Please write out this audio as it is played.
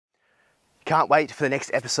Can't wait for the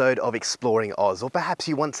next episode of Exploring Oz, or perhaps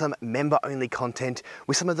you want some member-only content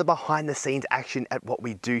with some of the behind-the-scenes action at what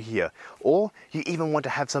we do here, or you even want to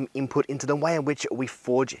have some input into the way in which we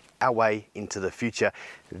forge our way into the future.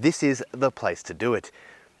 This is the place to do it.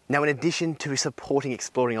 Now, in addition to supporting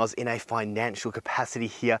Exploring Oz in a financial capacity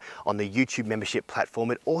here on the YouTube membership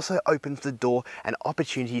platform, it also opens the door and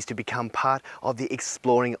opportunities to become part of the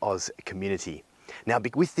Exploring Oz community. Now,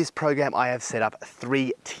 with this program, I have set up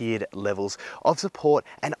 3 tiered levels of support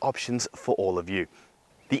and options for all of you.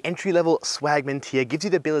 The entry-level Swagman tier gives you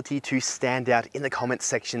the ability to stand out in the comment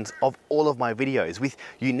sections of all of my videos with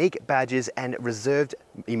unique badges and reserved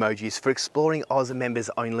emojis for Exploring Oz members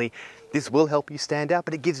only. This will help you stand out,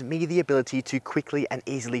 but it gives me the ability to quickly and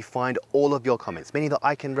easily find all of your comments, meaning that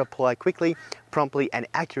I can reply quickly, promptly, and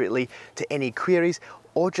accurately to any queries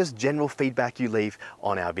or just general feedback you leave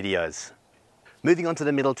on our videos. Moving on to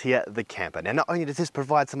the middle tier, the camper. Now, not only does this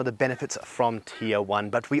provide some of the benefits from tier 1,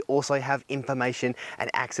 but we also have information and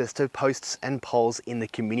access to posts and polls in the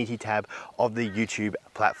community tab of the YouTube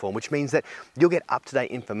platform, which means that you'll get up-to-date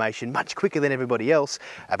information much quicker than everybody else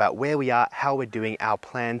about where we are, how we're doing, our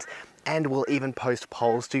plans, and we'll even post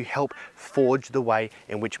polls to help forge the way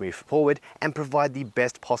in which we move forward and provide the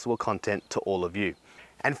best possible content to all of you.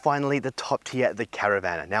 And finally, the top tier, the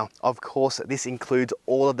Caravanner. Now, of course, this includes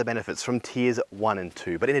all of the benefits from tiers 1 and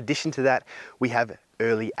 2. But in addition to that, we have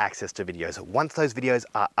early access to videos. Once those videos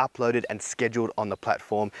are uploaded and scheduled on the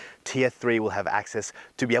platform, tier 3 will have access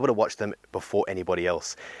to be able to watch them before anybody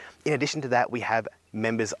else. In addition to that, we have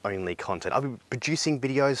members only content. I'll be producing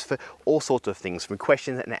videos for all sorts of things, from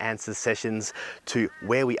questions and answers sessions to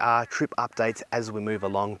where we are, trip updates as we move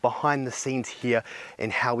along, behind the scenes here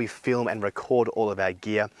in how we film and record all of our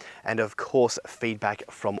gear, and of course, feedback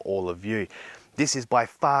from all of you. This is by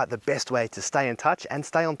far the best way to stay in touch and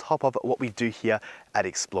stay on top of what we do here at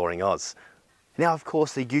Exploring Oz. Now, of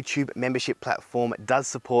course, the YouTube membership platform does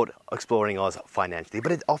support Exploring Oz financially,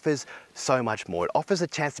 but it offers so much more. It offers a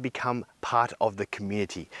chance to become part of the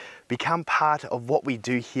community, become part of what we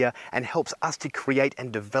do here, and helps us to create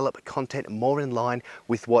and develop content more in line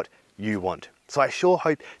with what you want. So I sure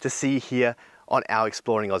hope to see you here on our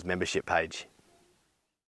Exploring Oz membership page.